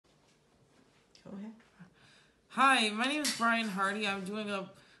Go ahead. Hi, my name is Brian Hardy. I'm doing a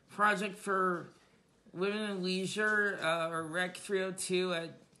project for Women in Leisure, or Rec 302 at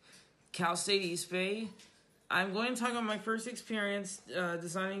Cal State East Bay. I'm going to talk about my first experience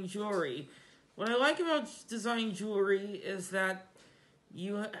designing jewelry. What I like about designing jewelry is that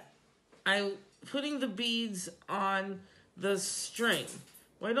putting the beads on the string.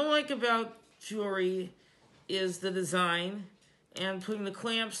 What I don't like about jewelry is the design and putting the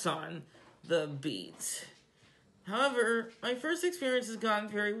clamps on the beads. However, my first experience has gone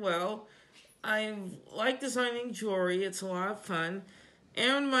very well. I like designing jewelry. It's a lot of fun.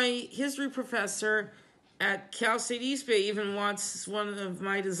 And my history professor at Cal State East Bay even wants one of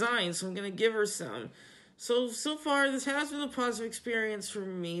my designs, so I'm going to give her some. So far, this has been a positive experience for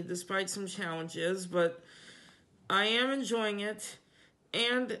me, despite some challenges, but I am enjoying it,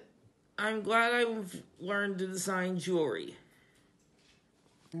 and I'm glad I've learned to design jewelry.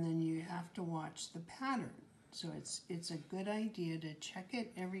 And then you have to watch the pattern. So it's a good idea to check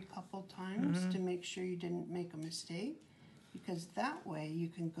it every couple times to make sure you didn't make a mistake, because that way you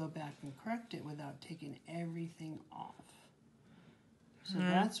can go back and correct it without taking everything off. So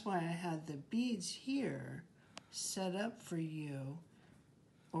that's why I had the beads here set up for you,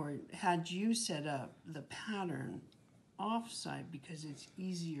 or had you set up the pattern offside, because it's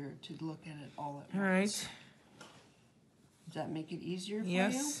easier to look at it all at once. All right. Does that make it easier for you?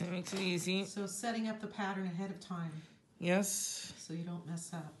 Yes, it makes it easy. So setting up the pattern ahead of time Yes. so you don't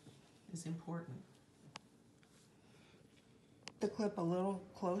mess up is important. The clip a little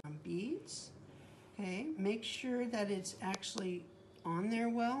close on beads. Okay, make sure that it's actually on there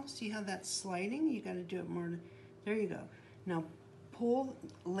well. See how that's sliding? You got to do it more. There you go. Now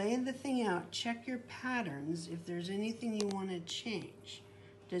lay the thing out, check your patterns if there's anything you want to change.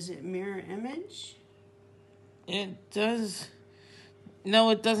 Does it mirror image? It does. No,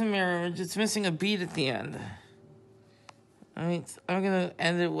 it doesn't mirror image. It's missing a bead at the end. I'm going to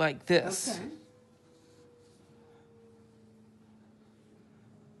end it like this. Okay.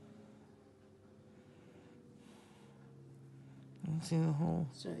 See the whole.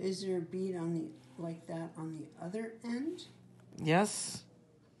 So is there a bead like that on the other end? Yes,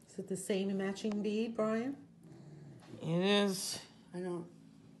 Is it the same matching bead, Brian? it is. I don't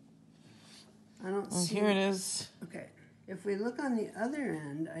Oh, see. here it is. Okay. If we look on the other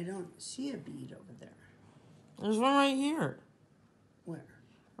end, I don't see a bead over there. There's one right here. Where?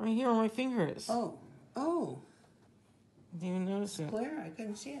 Right here where my finger is. Oh. Didn't even notice it. Clear? I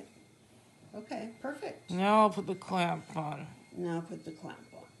couldn't see it. Okay, perfect. Now I'll put the clamp on. Now put the clamp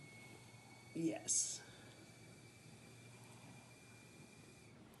on. Yes.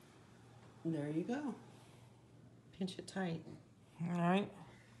 There you go. Pinch it tight. All right.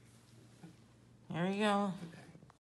 There you go. Okay.